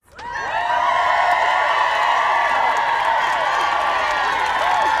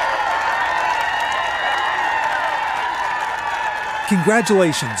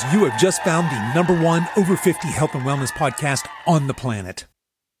Congratulations, you have just found the #1 over 50 health and wellness podcast on the planet.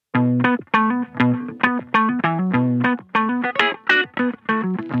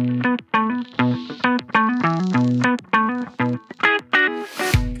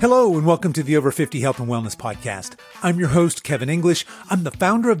 Hello and welcome to the Over 50 Health and Wellness Podcast. I'm your host, Kevin English. I'm the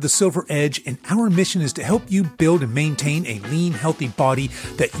founder of The Silver Edge, and our mission is to help you build and maintain a lean, healthy body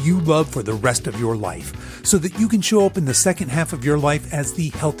that you love for the rest of your life, so that you can show up in the second half of your life as the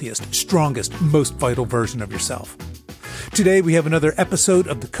healthiest, strongest, most vital version of yourself. Today we have another episode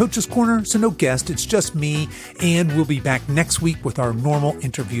of the Coach's Corner, so no guest, it's just me, and we'll be back next week with our normal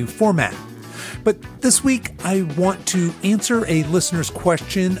interview format. But this week, I want to answer a listener's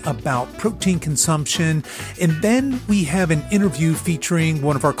question about protein consumption, and then we have an interview featuring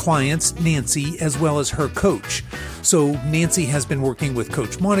one of our clients, Nancy, as well as her coach. So Nancy has been working with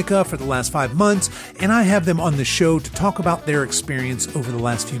Coach Monica for the last 5 months, and I have them on the show to talk about their experience over the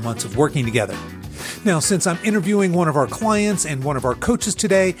last few months of working together. Now, since I'm interviewing one of our clients and one of our coaches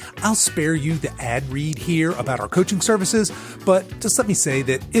today, I'll spare you the ad read here about our coaching services, but just let me say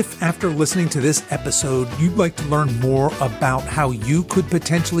that if after listening to this episode, you'd like to learn more about how you could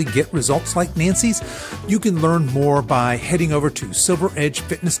potentially get results like Nancy's, you can learn more by heading over to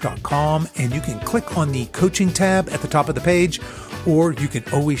silveredgefitness.com, and you can click on the coaching tab at the top of the page, or you can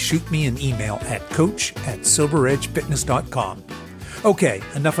always shoot me an email at coach@silveredgefitness.com. Okay,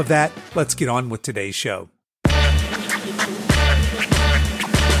 enough of that. Let's get on with today's show.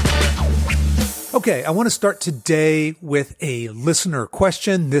 Okay, I want to start today with a listener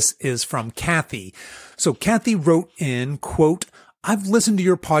question. This is from Kathy. So Kathy wrote in, quote, "I've listened to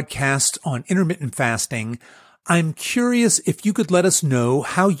your podcast on intermittent fasting. I'm curious if you could let us know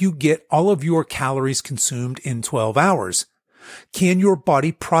how you get all of your calories consumed in 12 hours. Can your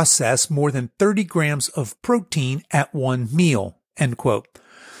body process more than 30 grams of protein at one meal?" End quote.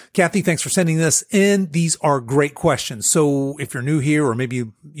 Kathy, thanks for sending this in. These are great questions. So if you're new here, or maybe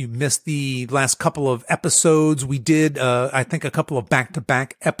you missed the last couple of episodes, we did, I think, a couple of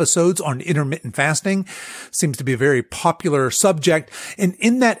back-to-back episodes on intermittent fasting. Seems to be a very popular subject. And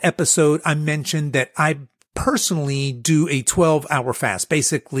in that episode, I mentioned that I personally do a 12-hour fast.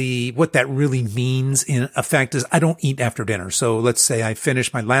 Basically, what that really means in effect is I don't eat after dinner. So let's say I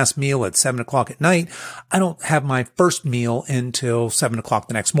finish my last meal at 7 o'clock at night. I don't have my first meal until 7 o'clock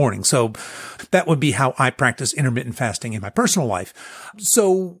the next morning. So that would be how I practice intermittent fasting in my personal life.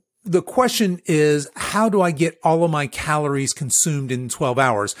 So the question is, how do I get all of my calories consumed in 12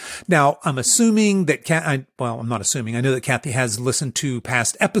 hours? Now, I'm assuming that I'm not assuming. I know that Kathy has listened to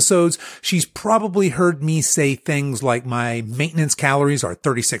past episodes. She's probably heard me say things like my maintenance calories are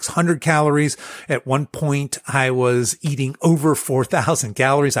 3,600 calories. At one point, I was eating over 4,000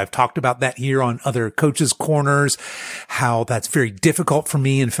 calories. I've talked about that here on other Coaches' Corners, how that's very difficult for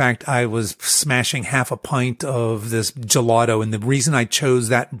me. In fact, I was smashing half a pint of this gelato, and the reason I chose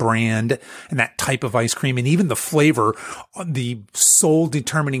that brand and that type of ice cream, and even the flavor, the sole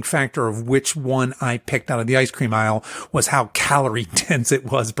determining factor of which one I picked out of the ice cream aisle was how calorie dense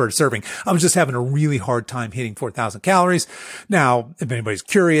it was per serving. I was just having a really hard time hitting 4,000 calories. Now, if anybody's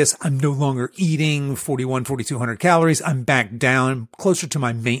curious, I'm no longer eating 4,200 calories. I'm back down closer to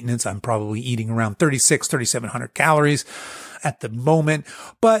my maintenance. I'm probably eating around 3,700 calories at the moment.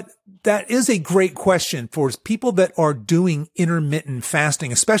 But that is a great question for people that are doing intermittent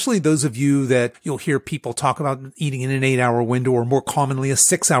fasting, especially those of you that you'll hear people talk about eating in an 8-hour window, or more commonly a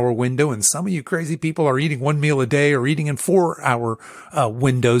 6-hour window. And some of you crazy people are eating one meal a day or eating in 4-hour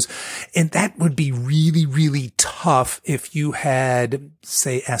windows. And that would be really, really tough if you had,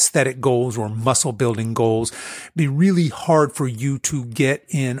 say, aesthetic goals or muscle building goals. It'd be really hard for you to get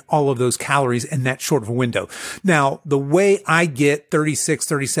in all of those calories in that short of a window. Now, the way I get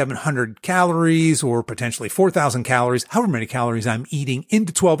 3,700 calories, or potentially 4,000 calories, however many calories I'm eating,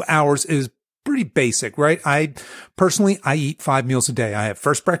 into 12 hours is pretty basic, right? I eat 5 meals a day. I have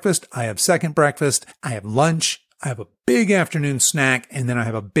first breakfast, I have second breakfast, I have lunch, I have a big afternoon snack, and then I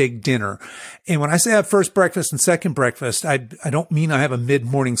have a big dinner. And when I say I have first breakfast and second breakfast, I don't mean I have a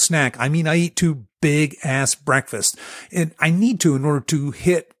mid-morning snack. I mean I eat 2 big ass breakfasts. And I need to in order to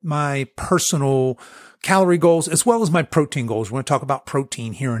hit my personal calorie goals as well as my protein goals. We're going to talk about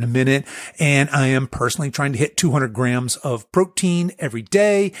protein here in a minute. And I am personally trying to hit 200 grams of protein every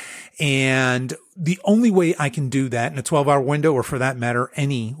day. And the only way I can do that in a 12-hour window, or for that matter,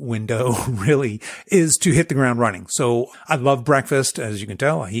 any window really, is to hit the ground running. So I love breakfast. As you can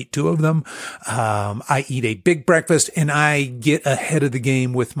tell, I eat 2 of them. I eat a big breakfast, and I get ahead of the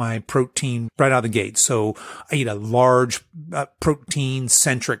game with my protein right out of the gate. So I eat a large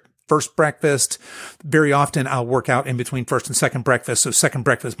protein-centric first breakfast. Very often I'll work out in between first and second breakfast. So second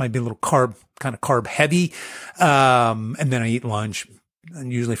breakfast might be a little kind of carb heavy. And then I eat lunch.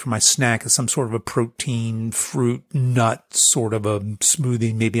 And usually for my snack is some sort of a protein, fruit, nut, sort of a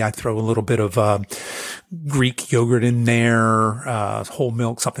smoothie. Maybe I throw a little bit of Greek yogurt in there, whole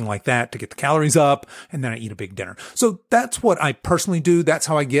milk, something like that to get the calories up. And then I eat a big dinner. So that's what I personally do. That's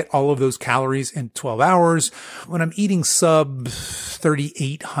how I get all of those calories in 12 hours. When I'm eating sub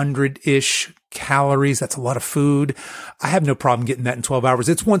 3,800-ish calories, that's a lot of food. I have no problem getting that in 12 hours.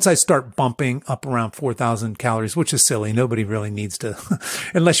 It's once I start bumping up around 4,000 calories, which is silly. Nobody really needs to,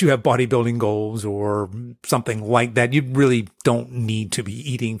 unless you have bodybuilding goals or something like that. You really don't need to be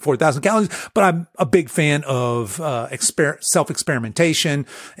eating 4,000 calories, but I'm a big fan of self-experimentation,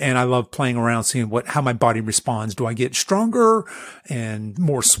 and I love playing around, seeing how my body responds. Do I get stronger and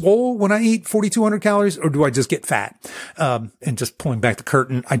more swole when I eat 4,200 calories, or do I just get fat? And just pulling back the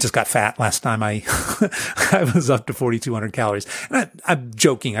curtain, I just got fat last time I was up to 4,200 calories. And I'm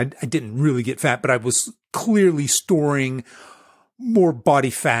joking. I didn't really get fat, but I was clearly storing more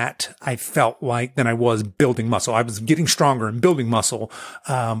body fat, I felt like, than I was building muscle. I was getting stronger and building muscle,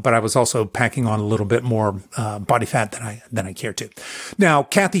 but I was also packing on a little bit more body fat than I care to. Now,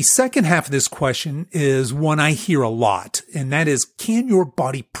 Kathy's second half of this question is one I hear a lot, and that is, can your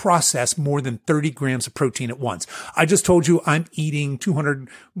body process more than 30 grams of protein at once? I just told you I'm eating 200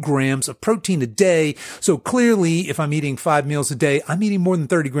 grams of protein a day, so clearly if I'm eating 5 meals a day, I'm eating more than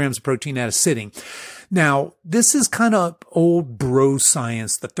 30 grams of protein at a sitting. Now, this is kind of old bro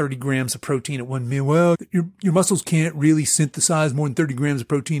science, the 30 grams of protein at one meal. Well, your muscles can't really synthesize more than 30 grams of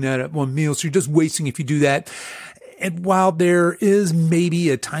protein at one meal, so you're just wasting if you do that. And while there is maybe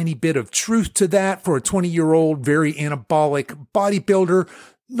a tiny bit of truth to that for a 20-year-old, very anabolic bodybuilder,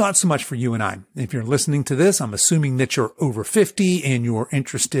 not so much for you and I. If you're listening to this, I'm assuming that you're over 50 and you're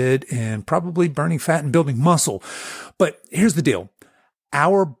interested in probably burning fat and building muscle. But here's the deal.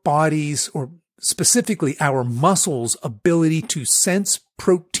 Our bodies, or specifically our muscles' ability to sense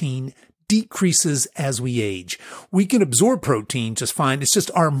protein decreases as we age. We can absorb protein just fine. It's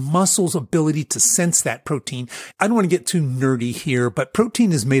just our muscles' ability to sense that protein. I don't want to get too nerdy here, but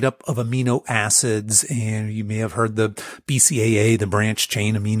protein is made up of amino acids, and you may have heard the BCAA, the branched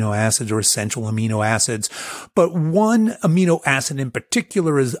chain amino acids or essential amino acids. But one amino acid in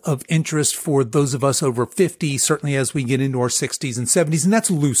particular is of interest for those of us over 50, certainly as we get into our 60s and 70s, and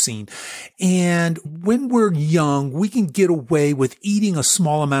that's leucine. And when we're young, we can get away with eating a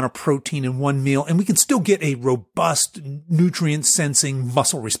small amount of protein in one meal, and we can still get a robust nutrient sensing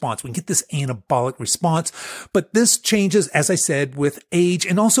muscle response. We can get this anabolic response, but this changes, as I said, with age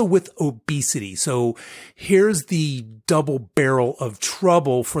and also with obesity. So here's the double barrel of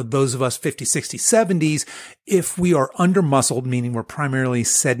trouble for those of us 50, 60, 70s. If we are under muscled, meaning we're primarily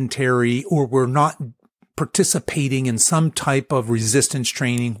sedentary, or we're not participating in some type of resistance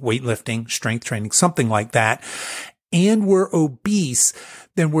training, weightlifting, strength training, something like that, and we're obese,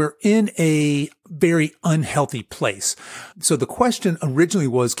 then we're in a very unhealthy place. So the question originally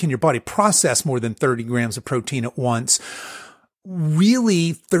was, can your body process more than 30 grams of protein at once?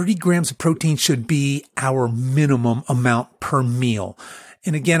 Really, 30 grams of protein should be our minimum amount per meal.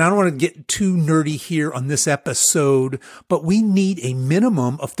 And again, I don't want to get too nerdy here on this episode, but we need a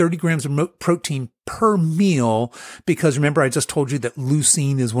minimum of 30 grams of protein per meal, because remember, I just told you that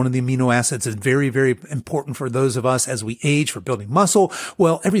leucine is one of the amino acids that's very, very important for those of us as we age, for building muscle.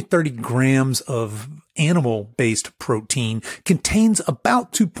 Well, every 30 grams of animal-based protein contains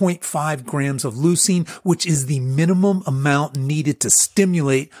about 2.5 grams of leucine, which is the minimum amount needed to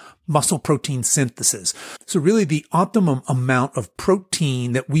stimulate muscle protein synthesis. So really the optimum amount of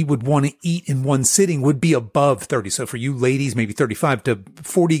protein that we would want to eat in one sitting would be above 30. So for you ladies, maybe 35 to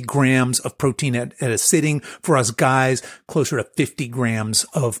 40 grams of protein at a sitting. For us guys, closer to 50 grams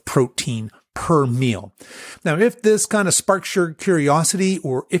of protein per meal. Now, if this kind of sparks your curiosity,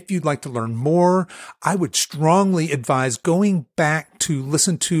 or if you'd like to learn more, I would strongly advise going back to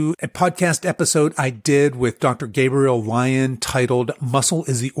listen to a podcast episode I did with Dr. Gabriel Lyon titled Muscle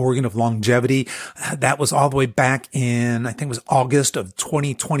is the Organ of Longevity. That was all the way back in, I think it was August of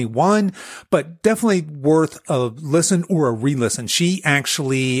 2021, but definitely worth a listen or a re-listen.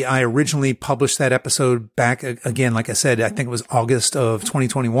 I originally published that episode back again, like I said, I think it was August of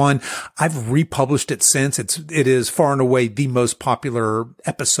 2021. I've republished it since. It is far and away the most popular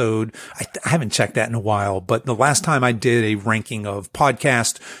episode. I haven't checked that in a while, but the last time I did a ranking of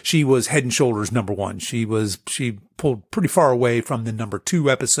podcast, she was head and shoulders number one. She pulled pretty far away from the number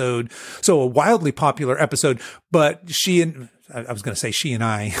 2 episode. So a wildly popular episode, but I was going to say she and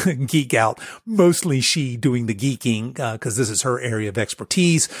I geek out, mostly she doing the geeking, because this is her area of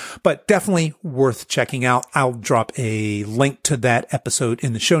expertise, but definitely worth checking out. I'll drop a link to that episode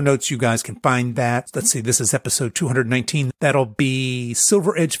in the show notes. You guys can find that. Let's see, this is episode 219. That'll be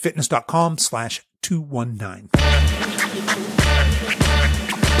silveredgefitness.com/219.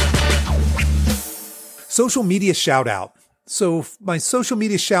 Social media shout out. So my social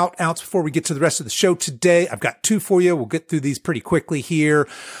media shout outs before we get to the rest of the show today, I've got two for you. We'll get through these pretty quickly here.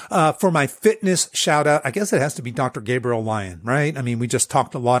 For my fitness shout out, I guess it has to be Dr. Gabrielle Lyon, right? I mean, we just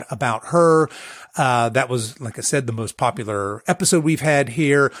talked a lot about her. That was, like I said, the most popular episode we've had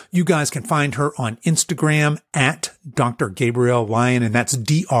here. You guys can find her on Instagram at Dr. Gabrielle Lyon, and that's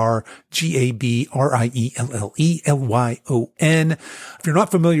DrGabriellelLyon. If you're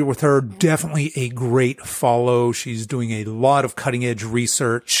not familiar with her, definitely a great follow. She's doing a lot of cutting edge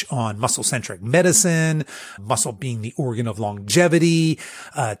research on muscle-centric medicine, muscle being the organ of longevity,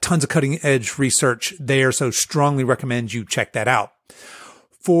 tons of cutting edge research there. So strongly recommend you check that out.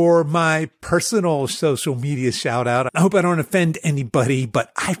 For my personal social media shout out, I hope I don't offend anybody,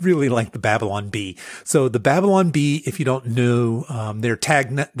 but I really like the Babylon Bee. So the Babylon Bee, if you don't know, their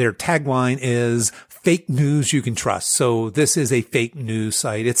tagline is fake news you can trust. So this is a fake news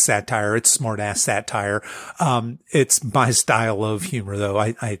site. It's satire. It's smart ass satire. It's my style of humor though.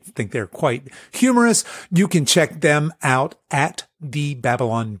 I think they're quite humorous. You can check them out at the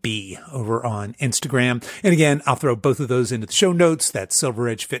Babylon Bee over on Instagram. And again, I'll throw both of those into the show notes. That's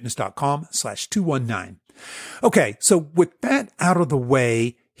silveredgefitness.com/219. Okay. So with that out of the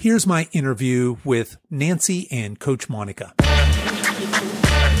way, here's my interview with Nancy and Coach Monica.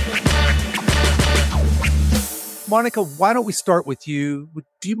 Monica, why don't we start with you?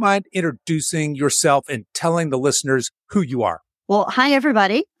 Do you mind introducing yourself and telling the listeners who you are? Well, hi,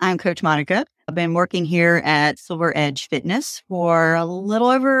 everybody. I'm Coach Monica. I've been working here at Silver Edge Fitness for a little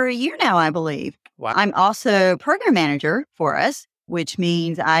over a year now, I believe. Wow. I'm also program manager for us, which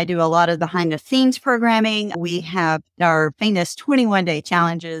means I do a lot of behind the scenes programming. We have our famous 21-day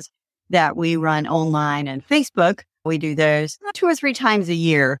challenges that we run online and Facebook. We do those 2 or 3 times a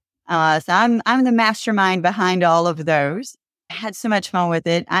year. So I'm the mastermind behind all of those. I had so much fun with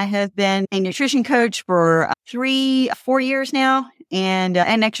it. I have been a nutrition coach for 3-4 years now, and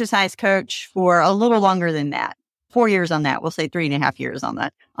an exercise coach for a little longer than that. 4 years on that. We'll say 3.5 years on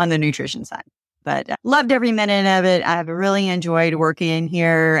that, on the nutrition side. But loved every minute of it. I've really enjoyed working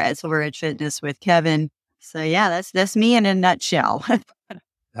here at Silver Edge Fitness with Kevin. So yeah, that's me in a nutshell.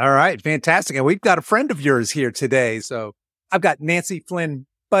 All right. Fantastic. And we've got a friend of yours here today. So I've got Nancy Flynn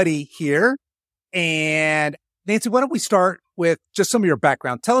Buddy here. And Nancy, why don't we start with just some of your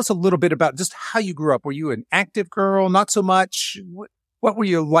background? Tell us a little bit about just how you grew up. Were you an active girl? Not so much? What were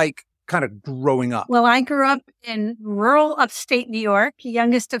you like kind of growing up? Well, I grew up in rural upstate New York,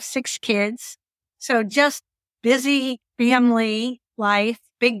 youngest of 6 kids. So just busy family life,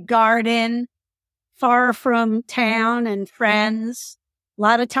 big garden, far from town and friends, a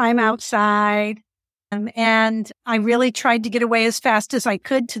lot of time outside. And I really tried to get away as fast as I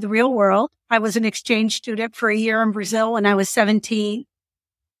could to the real world. I was an exchange student for a year in Brazil when I was 17,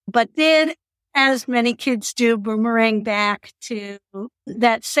 but did, as many kids do, boomerang back to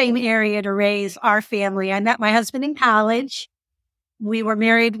that same area to raise our family. I met my husband in college. We were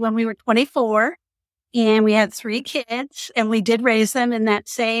married when we were 24, and we had 3 kids, and we did raise them in that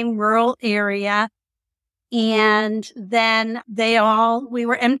same rural area. And then we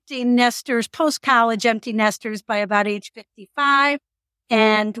were empty nesters, post-college empty nesters by about age 55.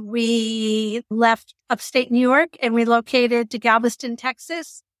 And we left upstate New York and relocated to Galveston,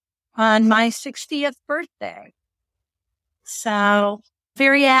 Texas on my 60th birthday. So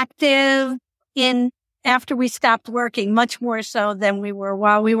very active after we stopped working, much more so than we were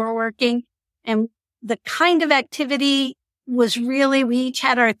while we were working. And the kind of activity was really, we each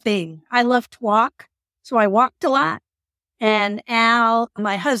had our thing. I loved to walk. So I walked a lot, and Al,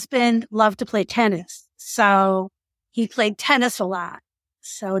 my husband, loved to play tennis. So he played tennis a lot.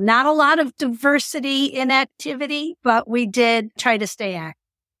 So not a lot of diversity in activity, but we did try to stay active.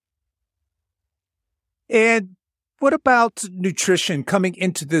 And what about nutrition coming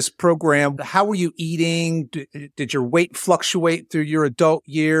into this program? How were you eating? Did your weight fluctuate through your adult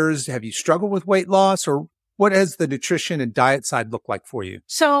years? Have you struggled with weight loss, or what has the nutrition and diet side look like for you?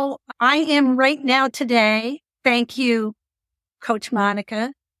 So I am right now today, thank you, Coach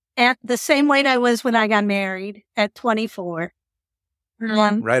Monica, at the same weight I was when I got married at 24.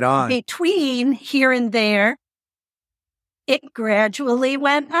 Right on. Between here and there, it gradually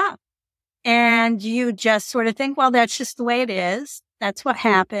went up. And you just sort of think, well, that's just the way it is. That's what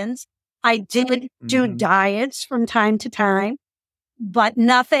happens. I did do diets from time to time, but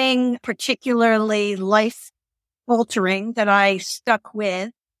nothing particularly life altering that I stuck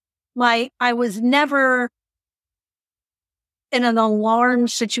with. I was never in an alarm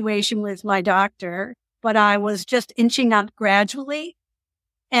situation with my doctor, but I was just inching up gradually.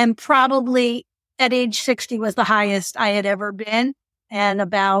 And probably at age 60 was the highest I had ever been, and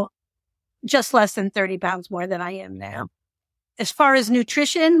about just less than 30 pounds more than I am now. As far as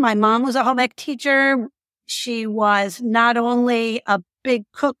nutrition, my mom was a home ec teacher. She was not only a big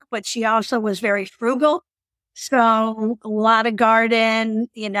cook, but she also was very frugal. So a lot of garden,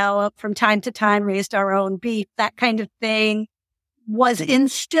 from time to time, raised our own beef, that kind of thing, was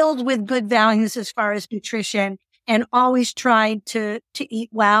instilled with good values as far as nutrition, and always tried to eat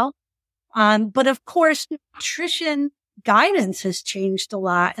well. But of course, nutrition guidance has changed a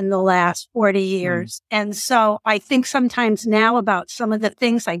lot in the last 40 years. And so I think sometimes now about some of the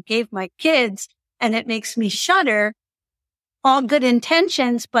things I gave my kids, and it makes me shudder. All good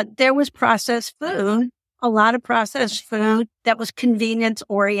intentions, but there was processed food, a lot of processed food that was convenience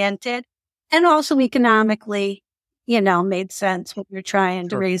oriented and also economically, made sense when you're trying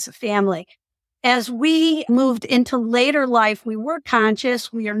to raise a family. As we moved into later life, we were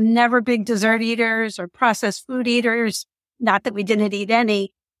conscious. We are never big dessert eaters or processed food eaters. Not that we didn't eat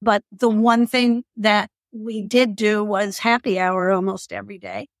any, but the one thing that we did do was happy hour almost every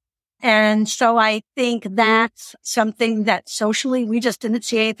day. And so I think that's something that socially we just didn't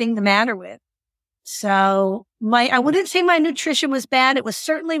see anything the matter with. So I wouldn't say my nutrition was bad. It was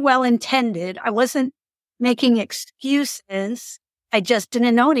certainly well intended. I wasn't making excuses. I just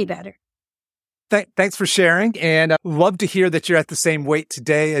didn't know any better. Thanks for sharing, and love to hear that you're at the same weight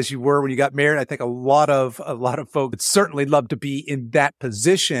today as you were when you got married. I think a lot of folks would certainly love to be in that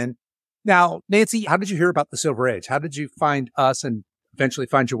position. Now, Nancy, how did you hear about the Silver Age? How did you find us and eventually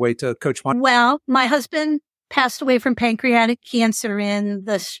find your way to Coach Monica? Well, my husband passed away from pancreatic cancer in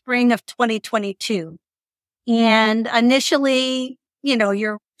the spring of 2022. And initially,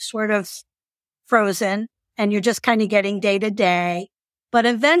 you're sort of frozen and you're just kind of getting day to day. But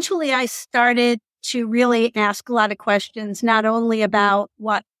eventually I started to really ask a lot of questions, not only about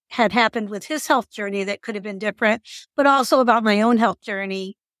what had happened with his health journey that could have been different, but also about my own health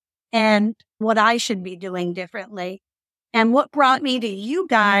journey and what I should be doing differently. And what brought me to you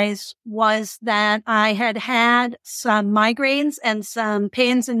guys was that I had some migraines and some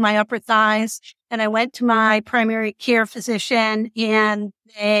pains in my upper thighs. And I went to my primary care physician and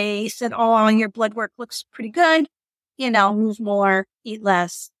they said, "Oh, your blood work looks pretty good. Move more, eat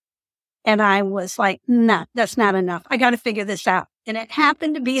less." And I was like, "No, that's not enough. I got to figure this out." And it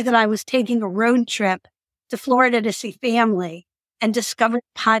happened to be that I was taking a road trip to Florida to see family and discovered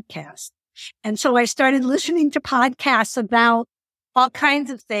podcasts. And so I started listening to podcasts about all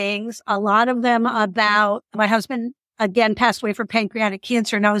kinds of things, a lot of them about my husband, again, passed away from pancreatic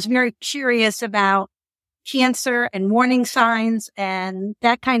cancer. And I was very curious about cancer and warning signs and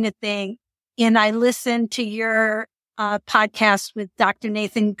that kind of thing. And I listened to your podcast with Dr.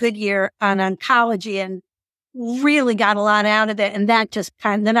 Nathan Goodyear on oncology and really got a lot out of it. And that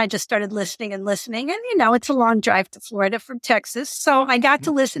then I just started listening. And, it's a long drive to Florida from Texas. So I got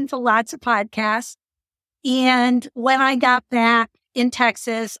to listen to lots of podcasts. And when I got back in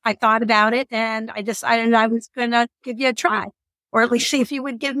Texas, I thought about it and I decided I was going to give you a try, or at least see if you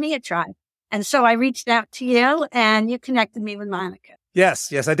would give me a try. And so I reached out to you and you connected me with Monica.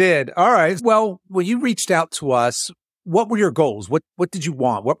 Yes, I did. All right. Well, when you reached out to us, what were your goals? What did you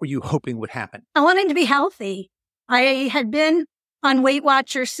want? What were you hoping would happen? I wanted to be healthy. I had been on Weight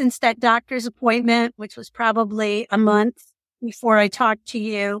Watchers since that doctor's appointment, which was probably a month before I talked to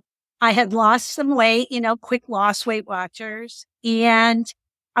you. I had lost some weight, quick loss Weight Watchers, and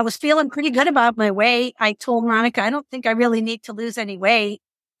I was feeling pretty good about my weight. I told Monica, I don't think I really need to lose any weight.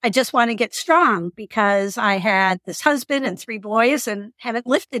 I just want to get strong because I had this husband and 3 boys and haven't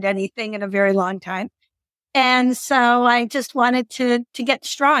lifted anything in a very long time. And so I just wanted to get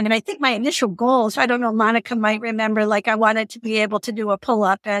strong. And I think my initial goals, I don't know, Monica might remember, I wanted to be able to do a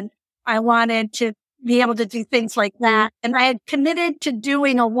pull-up and I wanted to be able to do things like that. And I had committed to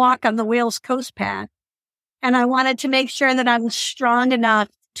doing a walk on the Wales Coast Path. And I wanted to make sure that I was strong enough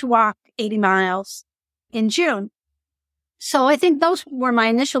to walk 80 miles in June. So I think those were my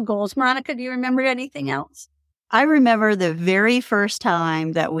initial goals. Monica, do you remember anything else? I remember the very first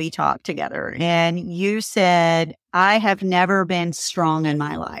time that we talked together and you said, "I have never been strong in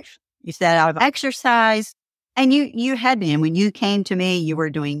my life." You said, "I've exercised," and you had been. When you came to me, you were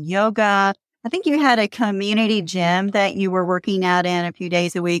doing yoga. I think you had a community gym that you were working out in a few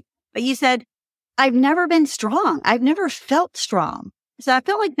days a week, but you said, "I've never been strong. I've never felt strong." So I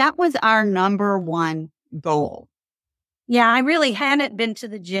feel like that was our number one goal. Yeah, I really hadn't been to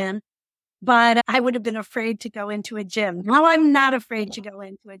the gym, but I would have been afraid to go into a gym. Now I'm not afraid to go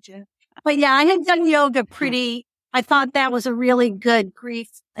into a gym. But yeah, I had done yoga I thought that was a really good grief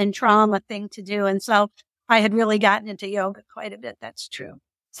and trauma thing to do. And so I had really gotten into yoga quite a bit. That's true.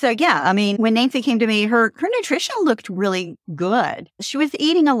 So yeah, I mean, when Nancy came to me, her nutrition looked really good. She was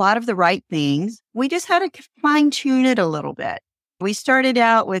eating a lot of the right things. We just had to fine tune it a little bit. We started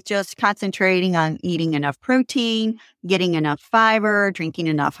out with just concentrating on eating enough protein, getting enough fiber, drinking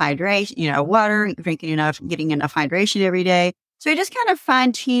enough hydration, water, getting enough hydration every day. So we just kind of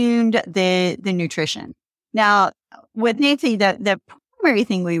fine tuned the nutrition. Now with Nancy, the primary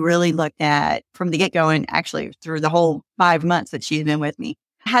thing we really looked at from the get go, and actually through the whole 5 months that she's been with me,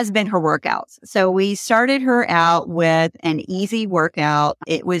 has been her workouts. So we started her out with an easy workout.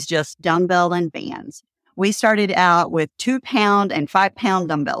 It was just dumbbell and bands. We started out with 2-pound and 5-pound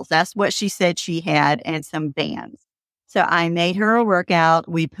dumbbells. That's what she said she had, and some bands. So I made her a workout.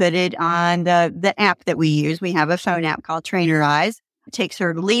 We put it on the app that we use. We have a phone app called Trainerize.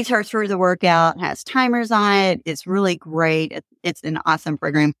 It leads her through the workout, has timers on it. It's really great. It's an awesome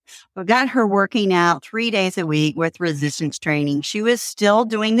program. We got her working out 3 days a week with resistance training. She was still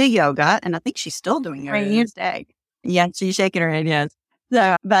doing the yoga, and I think she's still doing it this day. Yeah, she's shaking her head, yes.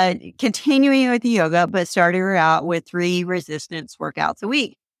 So, but continuing with the yoga, but started her out with 3 resistance workouts a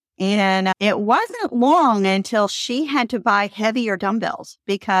week. And it wasn't long until she had to buy heavier dumbbells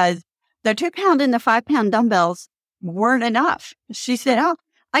because the 2-pound and the 5-pound dumbbells weren't enough. She said, "Oh,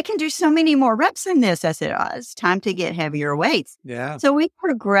 I can do so many more reps in this." I said, "Oh, it's time to get heavier weights." Yeah. So we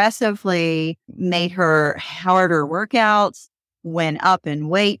progressively made her harder workouts, went up in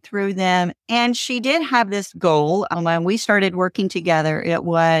weight through them. And she did have this goal. When we started working together, it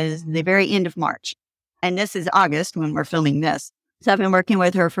was the very end of March. And this is August when we're filming this. So I've been working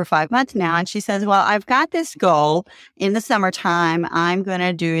with her for 5 months now. And she says, "Well, I've got this goal in the summertime. I'm going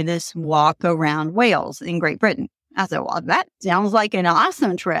to do this walk around Wales in Great Britain." I said, "Well, that sounds like an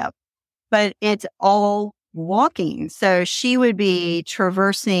awesome trip," but it's all walking. So she would be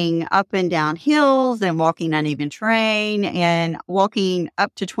traversing up and down hills and walking uneven terrain and walking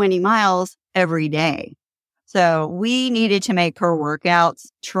up to 20 miles every day. So we needed to make her workouts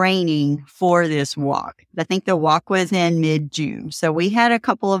training for this walk. I think the walk was in mid-June. So we had a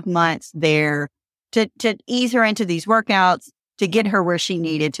couple of months there to ease her into these workouts, to get her where she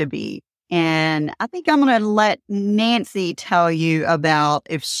needed to be. And I think I'm going to let Nancy tell you about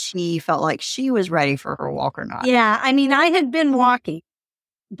if she felt like she was ready for her walk or not. Yeah, I mean, I had been walking,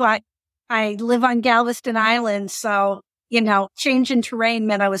 but I live on Galveston Island. So, change in terrain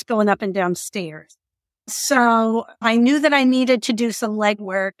meant I was going up and down stairs. So I knew that I needed to do some leg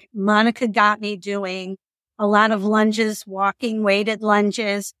work. Monica got me doing a lot of lunges, walking, weighted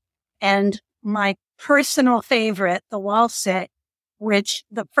lunges, and my personal favorite, the wall sit, which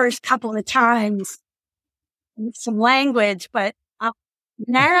the first couple of times, some language, but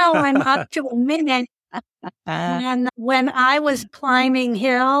now I'm up to a minute. And when I was climbing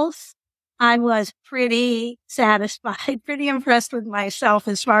hills, I was pretty satisfied, pretty impressed with myself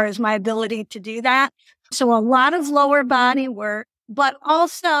as far as my ability to do that. So a lot of lower body work, but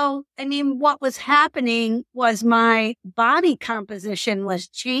also, what was happening was my body composition was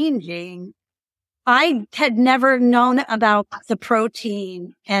changing. I had never known about the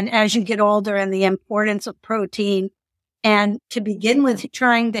protein, and as you get older, and the importance of protein. And to begin with,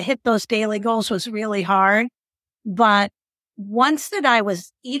 trying to hit those daily goals was really hard. But once that I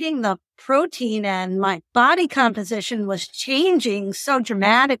was eating the protein and my body composition was changing so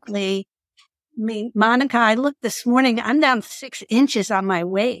dramatically, Monica, I looked this morning, I'm down 6 inches on my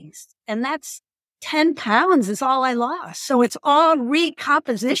waist, and that's 10 pounds is all I lost. So it's all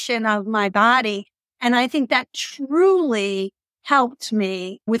recomposition of my body. And I think that truly helped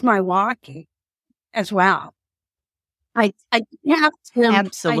me with my walking as well. I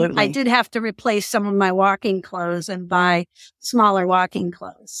did have to replace some of my walking clothes and buy smaller walking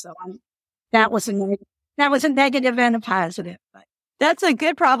clothes. So that was a negative and a positive. But that's a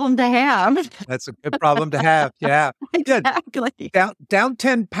good problem to have. That's a good problem to have. Yeah. Exactly. Down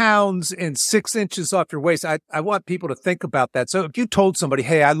 10 pounds and 6 inches off your waist. I want people to think about that. So if you told somebody,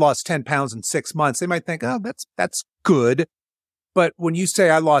 "Hey, I lost 10 pounds in 6 months," they might think, "Oh, that's good." But when you say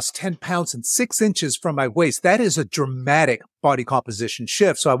I lost 10 pounds and 6 inches from my waist, that is a dramatic body composition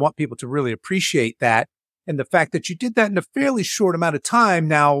shift. So I want people to really appreciate that. And the fact that you did that in a fairly short amount of time.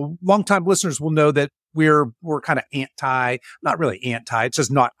 Now, longtime listeners will know that we're kind of not really anti, it's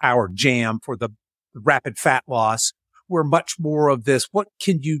just not our jam for the rapid fat loss. We're much more of this, what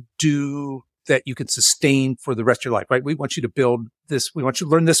can you do that you can sustain for the rest of your life, right? We want you to build this. We want you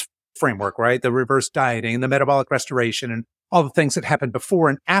to learn this framework, right? The reverse dieting and the metabolic restoration and all the things that happen before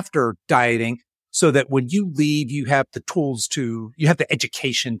and after dieting, so that when you leave, you have the tools you have the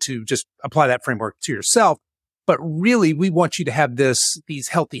education to just apply that framework to yourself. But really, we want you to have these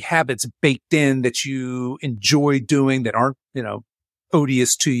healthy habits baked in that you enjoy doing, that aren't,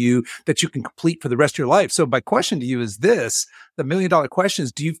 odious to you, that you can complete for the rest of your life. So my question to you is this, the $1 million question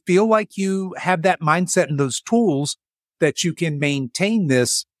is, do you feel like you have that mindset and those tools that you can maintain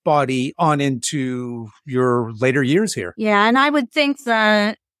this body on into your later years here? Yeah. And I would think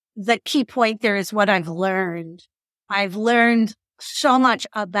the key point there is what I've learned. I've learned so much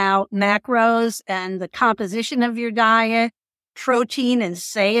about macros and the composition of your diet, protein and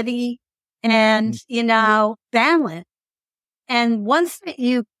satiety, and, balance. And once that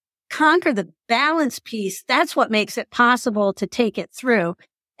you conquer the balance piece, that's what makes it possible to take it through.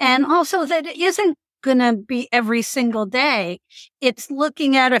 And also that it isn't going to be every single day. It's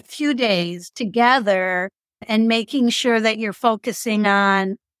looking at a few days together and making sure that you're focusing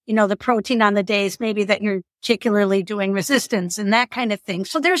on, the protein on the days maybe that you're particularly doing resistance and that kind of thing.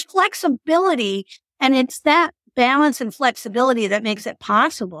 So there's flexibility, and it's that balance and flexibility that makes it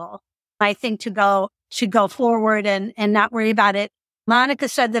possible, I think, to go forward and not worry about it. Monica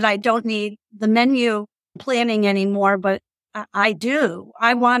said that I don't need the menu planning anymore, but I do.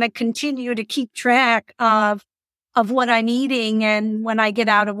 I want to continue to keep track of what I'm eating. And when I get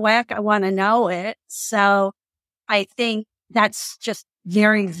out of whack, I want to know it. So I think that's just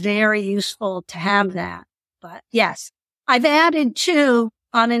very, very useful to have that. But yes, I've added too,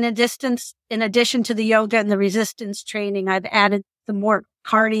 in addition to the yoga and the resistance training, I've added the more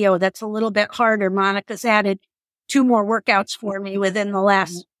cardio that's a little bit harder. Monica's added 2 more workouts for me within the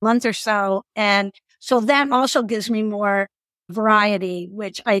last month or so. And so that also gives me more variety,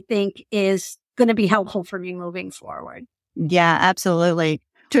 which I think is going to be helpful for me moving forward. Yeah, absolutely.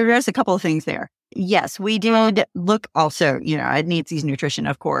 To address a couple of things there. Yes, we did look also, at Nancy's Nutrition,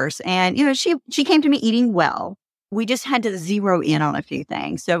 of course. And, she came to me eating well. We just had to zero in on a few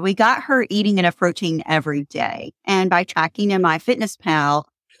things. So we got her eating enough protein every day. And by tracking in MyFitnessPal,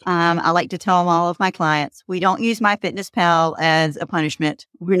 I like to tell all of my clients, we don't use MyFitnessPal as a punishment.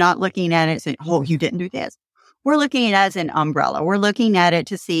 We're not looking at it and saying, oh, you didn't do this. We're looking at it as an umbrella. We're looking at it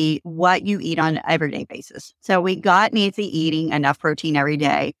to see what you eat on an everyday basis. So we got Nancy eating enough protein every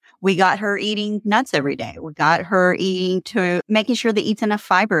day. We got her eating nuts every day. We got her making sure that eats enough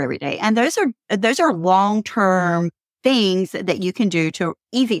fiber every day. And those are long-term things that you can do,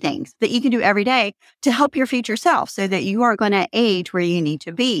 easy things that you can do every day to help your future self so that you are going to age where you need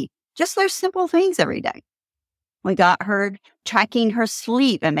to be. Just those simple things every day. We got her tracking her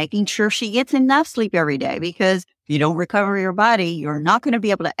sleep and making sure she gets enough sleep every day, because if you don't recover your body, you're not going to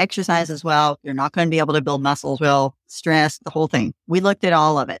be able to exercise as well. You're not going to be able to build muscles well, stress, the whole thing. We looked at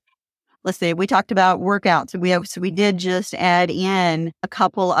all of it. Let's see, we talked about workouts. So we did just add in a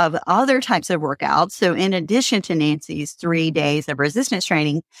couple of other types of workouts. So in addition to Nancy's 3 days of resistance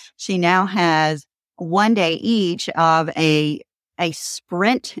training, she now has 1 day each of a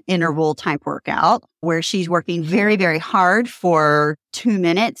sprint interval type workout where she's working very, very hard for 2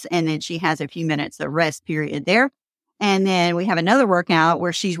 minutes. And then she has a few minutes of rest period there. And then we have another workout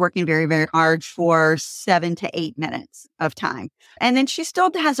where she's working very, very hard for 7 to 8 minutes of time. And then she still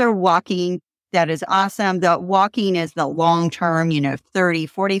has her walking. That is awesome. The walking is the long term, 30,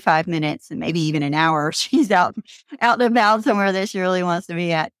 45 minutes, and maybe even an hour. She's out and about somewhere that she really wants to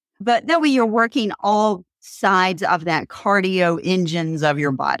be at. But that way you're working all sides of that cardio engines of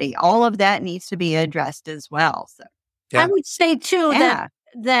your body. All of that needs to be addressed as well. So I would say too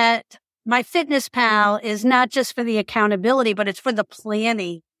that MyFitnessPal is not just for the accountability, but it's for the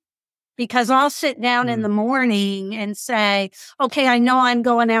planning. Because I'll sit down in the morning and say, okay, I know I'm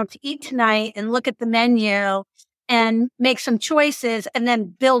going out to eat tonight, and look at the menu and make some choices and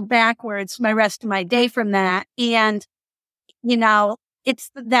then build backwards my rest of my day from that. And,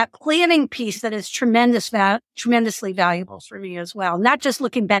 it's that planning piece that is tremendously valuable for me as well. Not just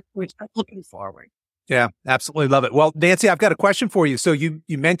looking backwards, but looking forward. Yeah, absolutely love it. Well, Nancy, I've got a question for you. So you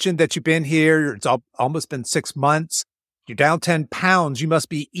mentioned that you've been here. It's almost been 6 months. You're down 10 pounds. You must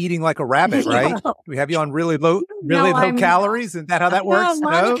be eating like a rabbit, right? Do we have you on really low calories? Isn't that how that works?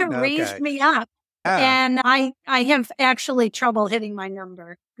 No, Monica raised me up. Yeah. And I have actually trouble hitting my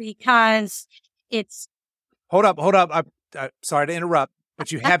number because it's... Hold up. I'm sorry to interrupt,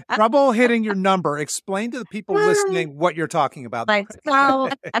 but you have trouble hitting your number. Explain to the people listening what you're talking about. I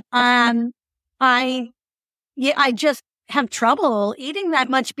just have trouble eating that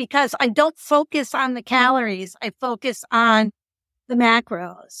much because I don't focus on the calories. I focus on the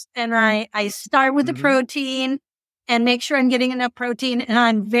macros. And I start with the protein and make sure I'm getting enough protein. And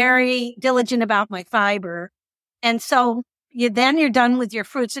I'm very diligent about my fiber. And so then you're done with your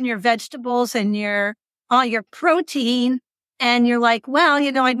fruits and your vegetables and all your protein. And you're like, well,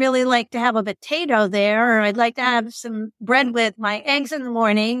 I'd really like to have a potato there, or I'd like to have some bread with my eggs in the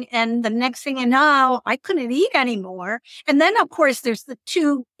morning. And the next thing you know, I couldn't eat anymore. And then, of course, there's the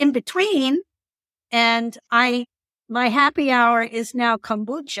two in between. And my happy hour is now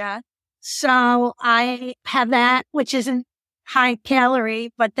kombucha. So I have that, which isn't high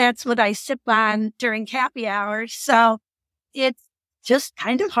calorie, but that's what I sip on during happy hours. So it's just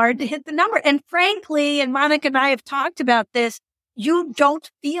kind of hard to hit the number. And frankly, and Monica and I have talked about this, you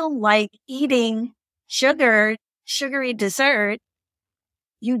don't feel like eating sugary dessert.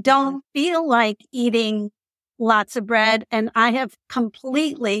 You don't feel like eating lots of bread. And I have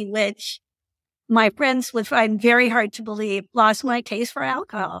completely, which my friends would find very hard to believe, lost my taste for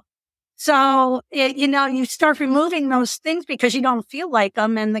alcohol. So, you start removing those things because you don't feel like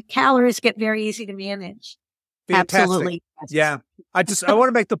them, and the calories get very easy to manage. Fantastic. Absolutely. Yeah. I want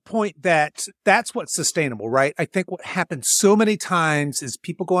to make the point that that's what's sustainable, right? I think what happens so many times is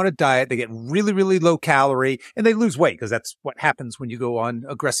people go on a diet, they get really, really low calorie, and they lose weight because that's what happens when you go on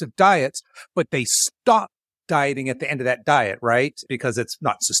aggressive diets, but they stop dieting at the end of that diet, right? Because it's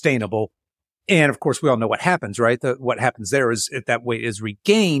not sustainable. And of course, we all know what happens, right? What happens there is if that weight is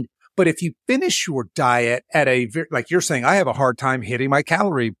regained. But if you finish your diet at like you're saying, I have a hard time hitting my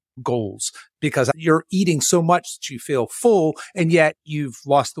calorie goals because you're eating so much that you feel full, and yet you've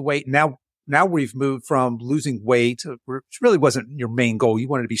lost the weight. Now we've moved from losing weight, which really wasn't your main goal. You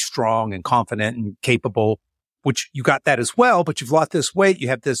wanted to be strong and confident and capable, which you got that as well, but you've lost this weight. You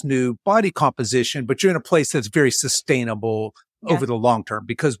have this new body composition, but you're in a place that's very sustainable over the long term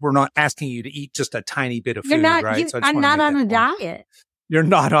because we're not asking you to eat just a tiny bit of food, right? I'm not on a diet. You're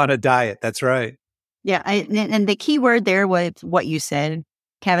not on a diet. That's right. Yeah. And the key word there was what you said,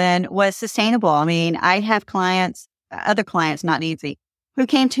 Kevin, was sustainable. I mean, I have other clients, not Nancy, who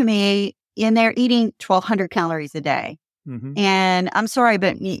came to me and they're eating 1,200 calories a day. Mm-hmm. And I'm sorry,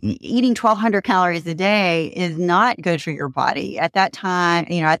 but eating 1,200 calories a day is not good for your body. At that time,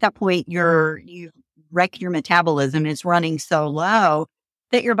 at that point, you wreck your metabolism. It's running so low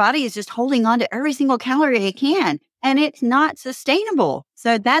that your body is just holding on to every single calorie it can. And it's not sustainable.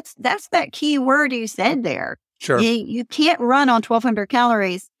 So that's that key word you said there. Sure. You can't run on 1,200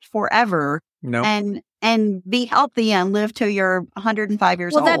 calories forever. No. And be healthy and live till you're 105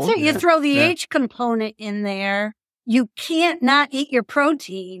 years old. Well, that's it. You throw the age component in there. You can't not eat your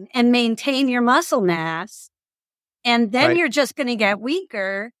protein and maintain your muscle mass. And then you're just going to get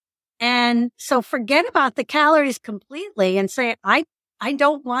weaker. And so forget about the calories completely and say, I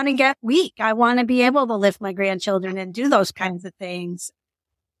don't want to get weak. I want to be able to lift my grandchildren and do those kinds of things.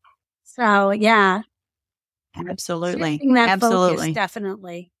 So, yeah. Absolutely. Focus,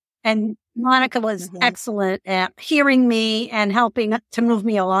 definitely. And Monica was excellent at hearing me and helping to move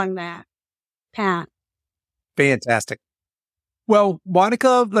me along that path. Fantastic. Well,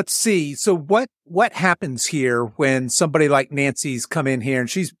 Monica, let's see. So what happens here when somebody like Nancy's come in here and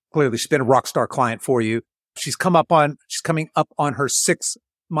she's been a rock star client for you. She's coming up on her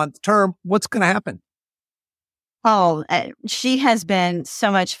 6-month term. What's going to happen? Oh, she has been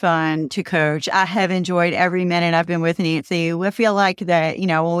so much fun to coach. I have enjoyed every minute I've been with Nancy. We feel like that,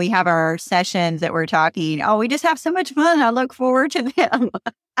 when we have our sessions that we're talking, we just have so much fun. I look forward to them.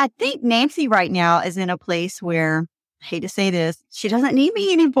 I think Nancy right now is in a place where, I hate to say this, she doesn't need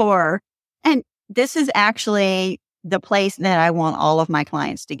me anymore. And this is actually the place that I want all of my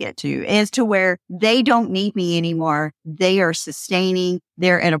clients to get to, is to where they don't need me anymore. They are sustaining.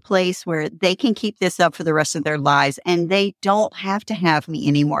 They're in a place where they can keep this up for the rest of their lives, and they don't have to have me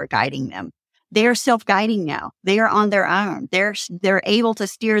anymore guiding them. They are self-guiding now. They are on their own. They're able to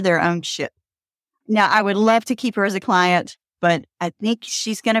steer their own ship. Now, I would love to keep her as a client, but I think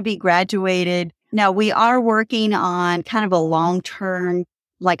she's going to be graduated. Now, we are working on kind of a long-term,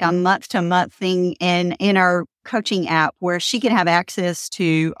 like a month-to-month thing in our coaching app where she can have access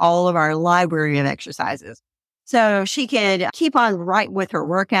to all of our library of exercises. So she could keep on right with her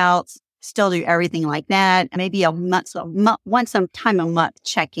workouts, still do everything like that. Maybe once a time a month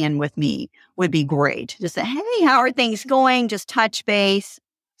check in with me would be great. Just say, hey, how are things going? Just touch base,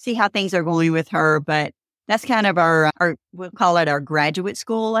 see how things are going with her. But that's kind of our we'll call it our graduate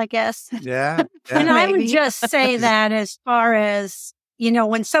school, I guess. Yeah. And I would just say that as far as,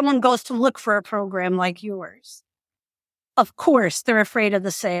 when someone goes to look for a program like yours, of course, they're afraid of the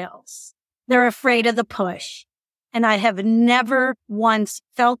sales. They're afraid of the push. And I have never once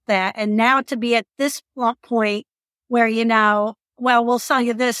felt that. And now to be at this point where, well, we'll sell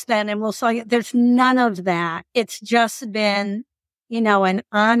you this then, and we'll sell you. There's none of that. It's just been, an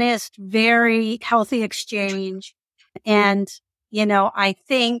honest, very healthy exchange. And, I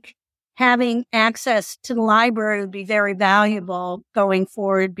think having access to the library would be very valuable going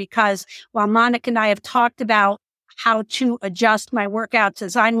forward, because while Monica and I have talked about how to adjust my workouts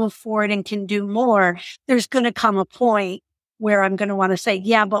as I move forward and can do more, there's going to come a point where I'm going to want to say,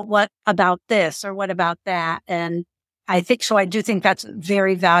 yeah, but what about this or what about that? And I do think that's a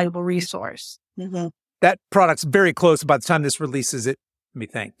very valuable resource. Mm-hmm. That product's very close. By the time this releases it, let me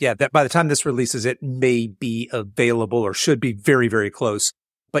think. Yeah, that by the time this releases it may be available or should be very, very close.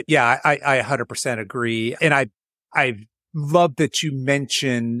 But yeah, I 100% agree. And I love that you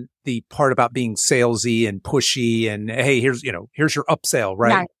mentioned the part about being salesy and pushy and, hey, here's your upsell,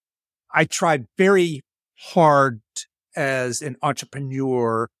 right? Right. I tried very hard as an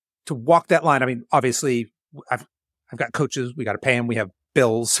entrepreneur to walk that line. I mean, obviously I've got coaches, we got to pay them. We have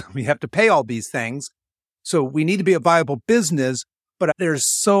bills. We have to pay all these things. So we need to be a viable business, but there's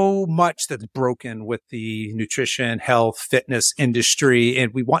so much that's broken with the nutrition, health, fitness industry.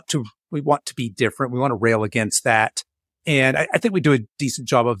 And we want to be different. We want to rail against that. And I think we do a decent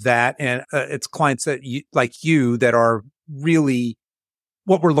job of that. And it's clients that like you that are really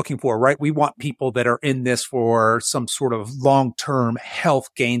what we're looking for, right? We want people that are in this for some sort of long-term health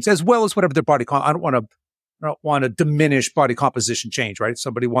gains, as well as whatever their body I don't want to diminish body composition change, right? If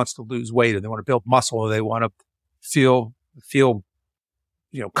somebody wants to lose weight or they want to build muscle or they want to feel,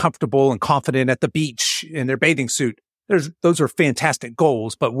 comfortable and confident at the beach in their bathing suit. Those are fantastic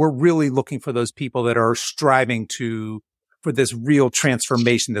goals, but we're really looking for those people that are striving for this real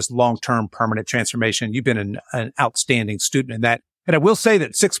transformation, this long-term permanent transformation. You've been an outstanding student in that. And I will say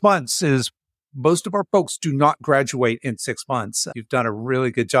that 6 months is, most of our folks do not graduate in 6 months. You've done a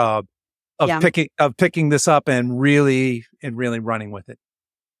really good job of picking this up and really running with it.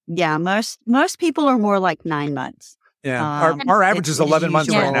 Yeah. Most people are more like 9 months. Yeah. Our average is 11 months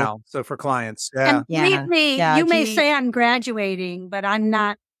right now. So for clients. Yeah. And you may say I'm graduating, but I'm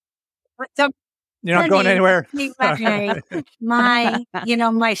not. You're not going anywhere.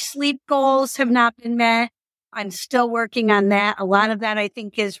 My sleep goals have not been met. I'm still working on that. A lot of that I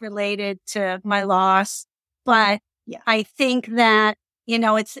think is related to my loss, but I think that,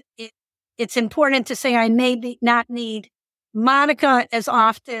 it's important to say I may not need Monica as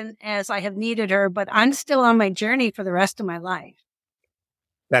often as I have needed her, but I'm still on my journey for the rest of my life.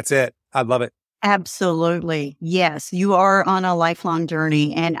 That's it. I love it. Absolutely. Yes, you are on a lifelong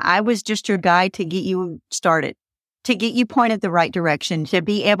journey, and I was just your guide to get you started, to get you pointed the right direction, to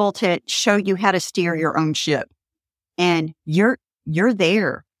be able to show you how to steer your own ship. And you're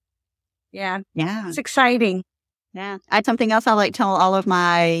there. Yeah. Yeah. It's exciting. Yeah. Something else I like to tell all of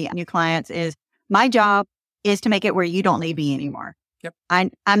my new clients is my job is to make it where you don't need me anymore. Yep.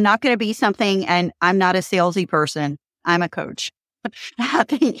 I'm not going to be something, and I'm not a salesy person. I'm a coach. I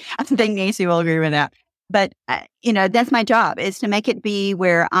think Nancy will agree with that. But, that's my job, is to make it be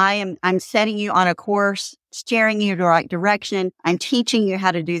where I'm setting you on a course, steering you the right direction. I'm teaching you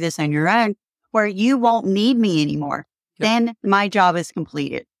how to do this on your own, where you won't need me anymore. Yep. Then my job is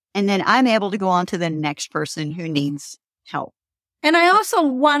completed. And then I'm able to go on to the next person who needs help. And I also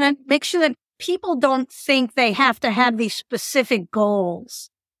want to make sure that people don't think they have to have these specific goals,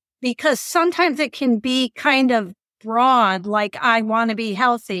 because sometimes it can be kind of broad, like I want to be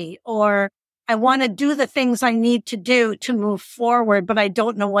healthy, or I want to do the things I need to do to move forward, but I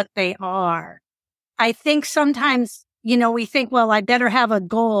don't know what they are. I think sometimes, we think, well, I better have a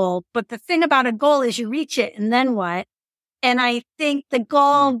goal. But the thing about a goal is you reach it and then what? And I think the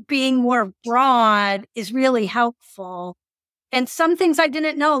goal being more broad is really helpful. And some things I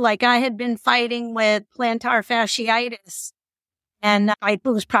didn't know, like I had been fighting with plantar fasciitis. And I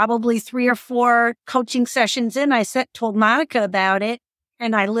was probably 3 or 4 coaching sessions in. I told Monica about it.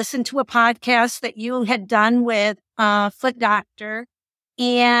 And I listened to a podcast that you had done with Foot Doctor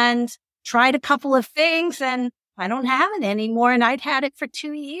and tried a couple of things, and I don't have it anymore. And I'd had it for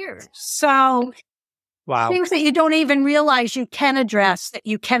 2 years. So wow. Things that you don't even realize you can address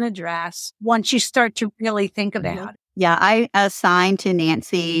once you start to really think about it. Yeah, I assigned to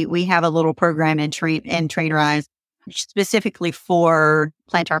Nancy, we have a little program in Trainerize specifically for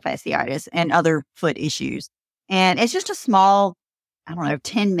plantar fasciitis and other foot issues. And it's just a small,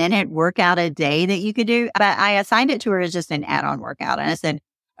 10-minute workout a day that you could do. But I assigned it to her as just an add-on workout. And I said,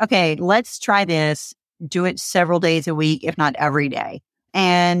 okay, let's try this. Do it several days a week, if not every day.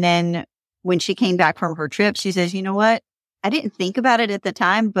 And then when she came back from her trip, she says, you know what? I didn't think about it at the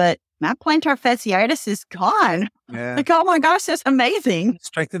time, but my plantar fasciitis is gone. Yeah. Like, oh my gosh, that's amazing.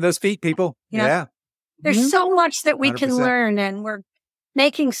 Strengthen those feet, people. Yeah. There's so much that we 100%. can learn, and we're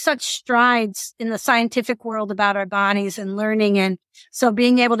making such strides in the scientific world about our bodies and learning. And so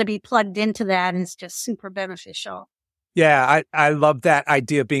being able to be plugged into that is just super beneficial. Yeah, I love that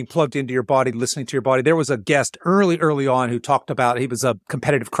idea of being plugged into your body, listening to your body. There was a guest early on who talked about, he was a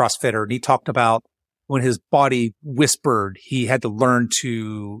competitive CrossFitter, and he talked about when his body whispered, he had to learn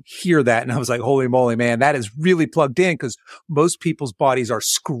to hear that. And I was like, holy moly, man, that is really plugged in, because most people's bodies are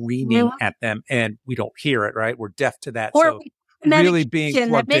screaming at them and we don't hear it, right? We're deaf to that. Or so really being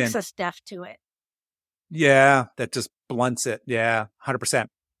plugged that makes in. us deaf to it. Yeah, that just blunts it. Yeah, 100%.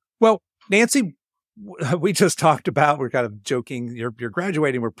 Well, Nancy, we just talked about, we're kind of joking, you're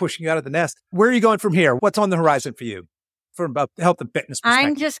graduating, we're pushing you out of the nest. Where are you going from here? What's on the horizon for you from a health and fitness perspective?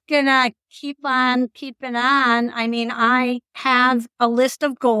 I'm just going to keep on keeping on. I mean, I have a list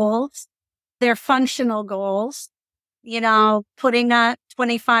of goals. They're functional goals. You know, putting a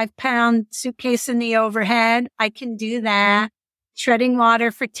 25-pound suitcase in the overhead, I can do that. Treading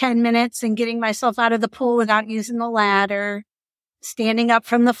water for 10 minutes and getting myself out of the pool without using the ladder. Standing up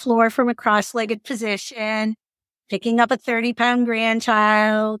from the floor from a cross-legged position, picking up a 30-pound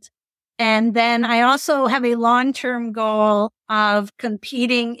grandchild. And then I also have a long-term goal of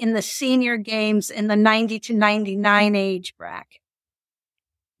competing in the senior games in the 90 to 99 age bracket.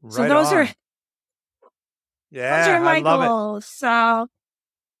 Right So those on. are my goals. So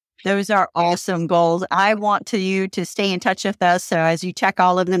Those are awesome goals. I want you to stay in touch with us. So as you check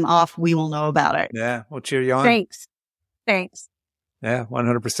all of them off, we will know about it. Yeah, we'll cheer you on. Thanks. Yeah,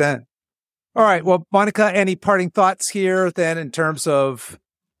 100%. All right. Well, Monica, any parting thoughts here then in terms of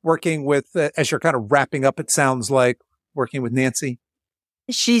working with, as you're kind of wrapping up, it sounds like, working with Nancy?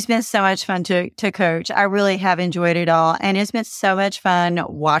 She's been so much fun to coach. I really have enjoyed it all. And it's been so much fun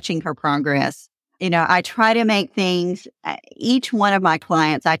watching her progress. You know, I try to make things, each one of my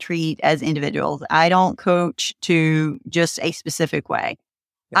clients I treat as individuals. I don't coach to just a specific way.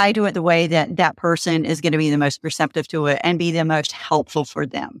 I do it the way that that person is going to be the most receptive to it and be the most helpful for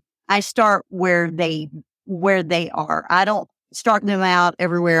them. I start where they are. I don't start them out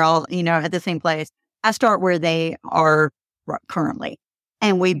everywhere, at the same place. I start where they are currently,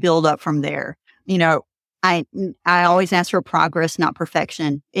 and we build up from there. You know, I always ask for progress, not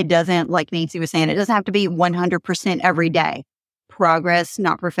perfection. It doesn't, like Nancy was saying, it doesn't have to be 100% every day. Progress,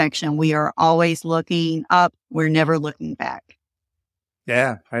 not perfection. We are always looking up. We're never looking back.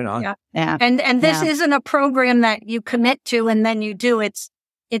 Yeah, right on. Yeah. And this isn't a program that you commit to and then you do. It's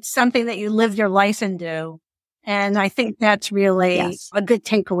something that you live your life and do. And I think that's really a good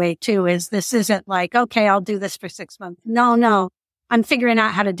takeaway too, is this isn't like, okay, I'll do this for 6 months. No, I'm figuring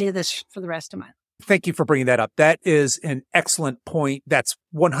out how to do this for the rest of my life. Thank you for bringing that up. That is an excellent point. That's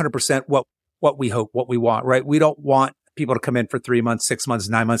 100% what we hope, what we want, right? We don't want people to come in for 3 months, 6 months,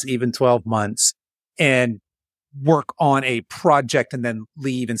 9 months, even 12 months and work on a project and then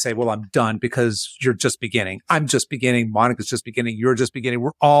leave and say, well, I'm done, because you're just beginning. I'm just beginning. Monica's just beginning. You're just beginning.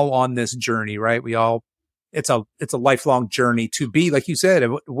 We're all on this journey, right? It's a lifelong journey to be, like you said,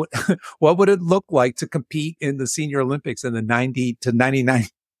 what would it look like to compete in the Senior Olympics in the 90 to 99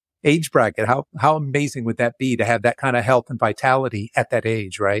 age bracket? How amazing would that be to have that kind of health and vitality at that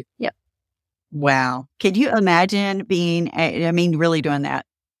age, right? Yep. Wow. Could you imagine really doing that?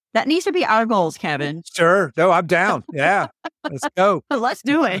 That needs to be our goals, Kevin. Sure. No, I'm down. Yeah. Let's go. Let's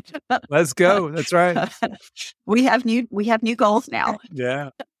do it. Let's go. That's right. We have new goals now. Yeah.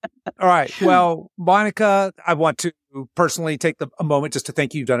 All right. Well, Monica, I want to personally take a moment just to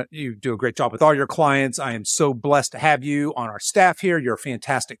thank you. You do a great job with all your clients. I am so blessed to have you on our staff here. You're a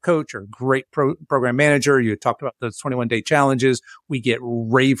fantastic coach. You're a great program manager. You talked about those 21-day challenges. We get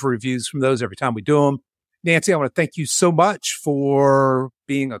rave reviews from those every time we do them. Nancy, I want to thank you so much for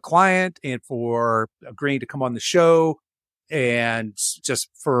being a client and for agreeing to come on the show, and just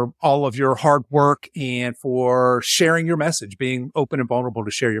for all of your hard work and for sharing your message, being open and vulnerable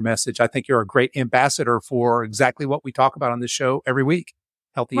to share your message. I think you're a great ambassador for exactly what we talk about on this show every week.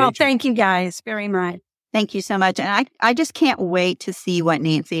 Healthy aging. Well, thank you guys very much. Thank you so much. And I just can't wait to see what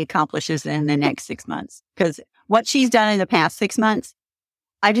Nancy accomplishes in the next 6 months, because what she's done in the past 6 months,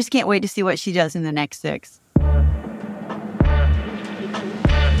 I just can't wait to see what she does in the next 6.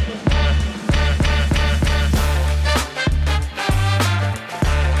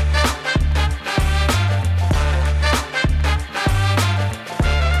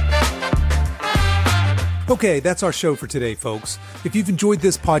 Okay, that's our show for today, folks. If you've enjoyed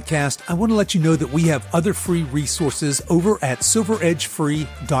this podcast, I want to let you know that we have other free resources over at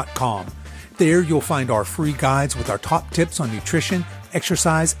silveredgefree.com. There, you'll find our free guides with our top tips on nutrition,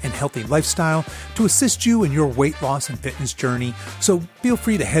 exercise and healthy lifestyle to assist you in your weight loss and fitness journey, so feel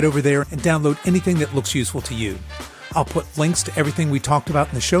free to head over there and download anything that looks useful to you. I'll put links to everything we talked about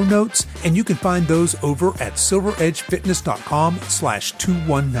in the show notes, and you can find those over at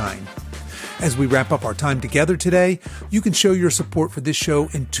silveredgefitness.com/219. As we wrap up our time together today, you can show your support for this show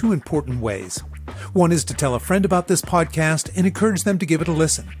in two important ways. One is to tell a friend about this podcast and encourage them to give it a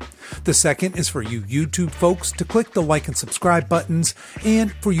listen. The second is for you YouTube folks to click the like and subscribe buttons,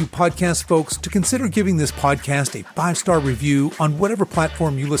 and for you podcast folks to consider giving this podcast a 5-star review on whatever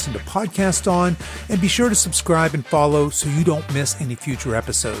platform you listen to podcasts on, and be sure to subscribe and follow so you don't miss any future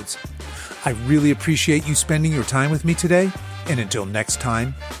episodes. I really appreciate you spending your time with me today, and until next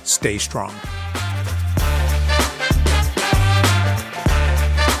time, stay strong.